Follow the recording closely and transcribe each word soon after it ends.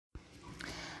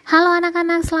Halo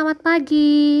anak-anak, selamat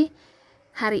pagi.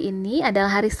 Hari ini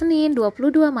adalah hari Senin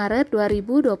 22 Maret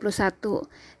 2021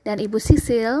 dan Ibu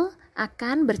Sisil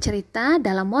akan bercerita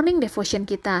dalam morning devotion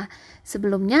kita.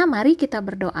 Sebelumnya mari kita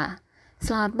berdoa.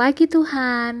 Selamat pagi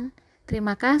Tuhan,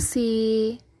 terima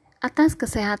kasih atas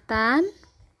kesehatan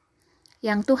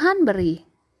yang Tuhan beri.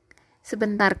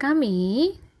 Sebentar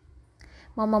kami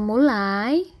mau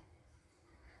memulai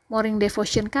morning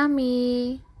devotion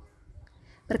kami.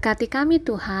 Berkati kami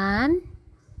Tuhan.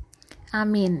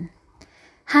 Amin.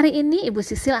 Hari ini Ibu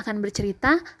Sisil akan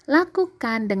bercerita,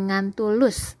 lakukan dengan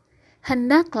tulus.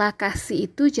 Hendaklah kasih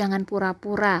itu jangan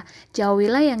pura-pura,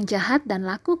 jauhilah yang jahat dan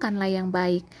lakukanlah yang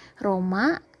baik.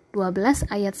 Roma 12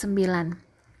 ayat 9.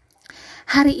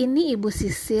 Hari ini Ibu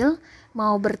Sisil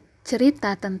mau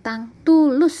bercerita tentang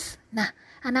tulus. Nah,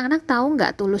 anak-anak tahu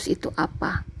nggak tulus itu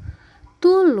apa?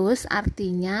 Tulus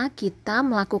artinya kita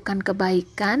melakukan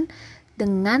kebaikan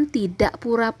dengan tidak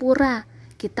pura-pura.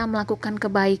 Kita melakukan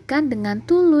kebaikan dengan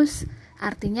tulus.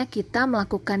 Artinya kita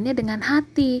melakukannya dengan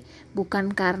hati, bukan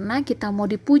karena kita mau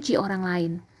dipuji orang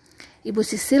lain. Ibu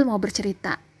Sisil mau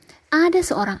bercerita. Ada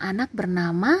seorang anak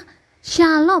bernama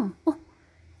Shalom.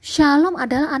 Shalom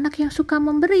adalah anak yang suka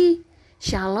memberi.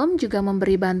 Shalom juga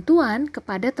memberi bantuan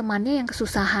kepada temannya yang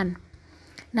kesusahan.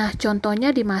 Nah, contohnya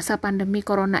di masa pandemi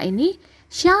corona ini,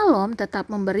 Shalom tetap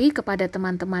memberi kepada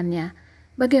teman-temannya.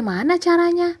 Bagaimana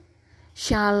caranya?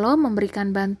 Shalom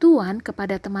memberikan bantuan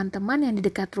kepada teman-teman yang di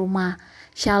dekat rumah.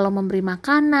 Shalom memberi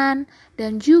makanan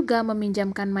dan juga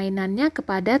meminjamkan mainannya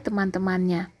kepada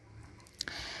teman-temannya.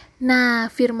 Nah,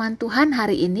 firman Tuhan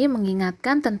hari ini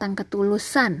mengingatkan tentang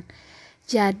ketulusan.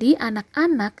 Jadi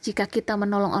anak-anak, jika kita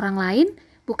menolong orang lain,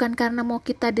 bukan karena mau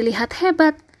kita dilihat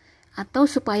hebat, atau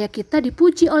supaya kita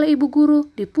dipuji oleh ibu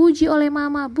guru, dipuji oleh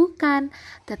mama, bukan.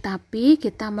 Tetapi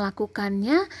kita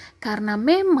melakukannya karena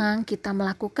memang kita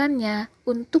melakukannya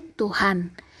untuk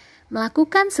Tuhan.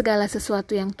 Melakukan segala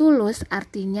sesuatu yang tulus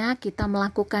artinya kita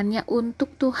melakukannya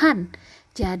untuk Tuhan.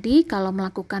 Jadi kalau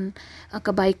melakukan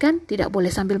kebaikan tidak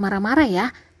boleh sambil marah-marah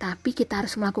ya, tapi kita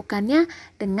harus melakukannya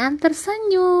dengan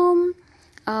tersenyum.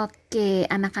 Oke,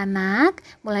 anak-anak,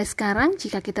 mulai sekarang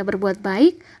jika kita berbuat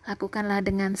baik, lakukanlah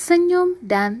dengan senyum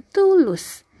dan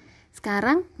tulus.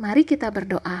 Sekarang mari kita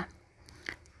berdoa.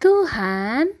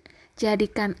 Tuhan,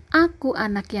 jadikan aku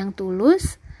anak yang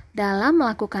tulus dalam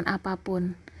melakukan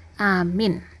apapun.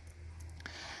 Amin.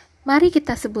 Mari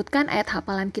kita sebutkan ayat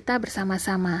hafalan kita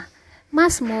bersama-sama.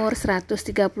 Mazmur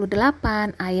 138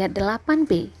 ayat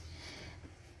 8b.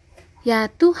 Ya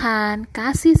Tuhan,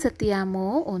 kasih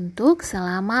setiamu untuk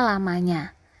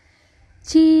selama-lamanya.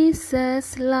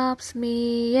 Jesus loves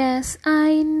me, yes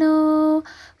I know,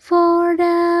 for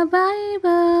the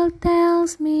Bible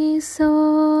tells me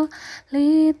so.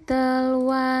 Little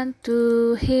one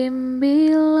to him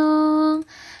belong,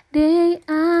 they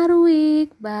are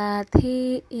weak but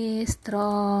he is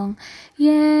strong.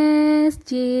 Yes,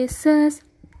 Jesus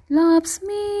loves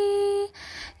me.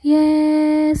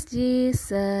 Yes,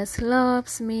 Jesus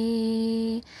loves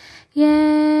me.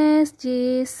 Yes,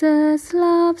 Jesus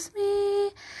loves me.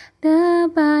 The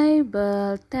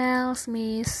Bible tells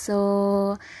me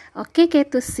so. Oke,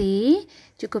 K2C.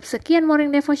 Cukup sekian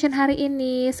morning devotion hari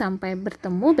ini. Sampai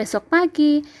bertemu besok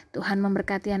pagi. Tuhan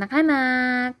memberkati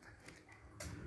anak-anak.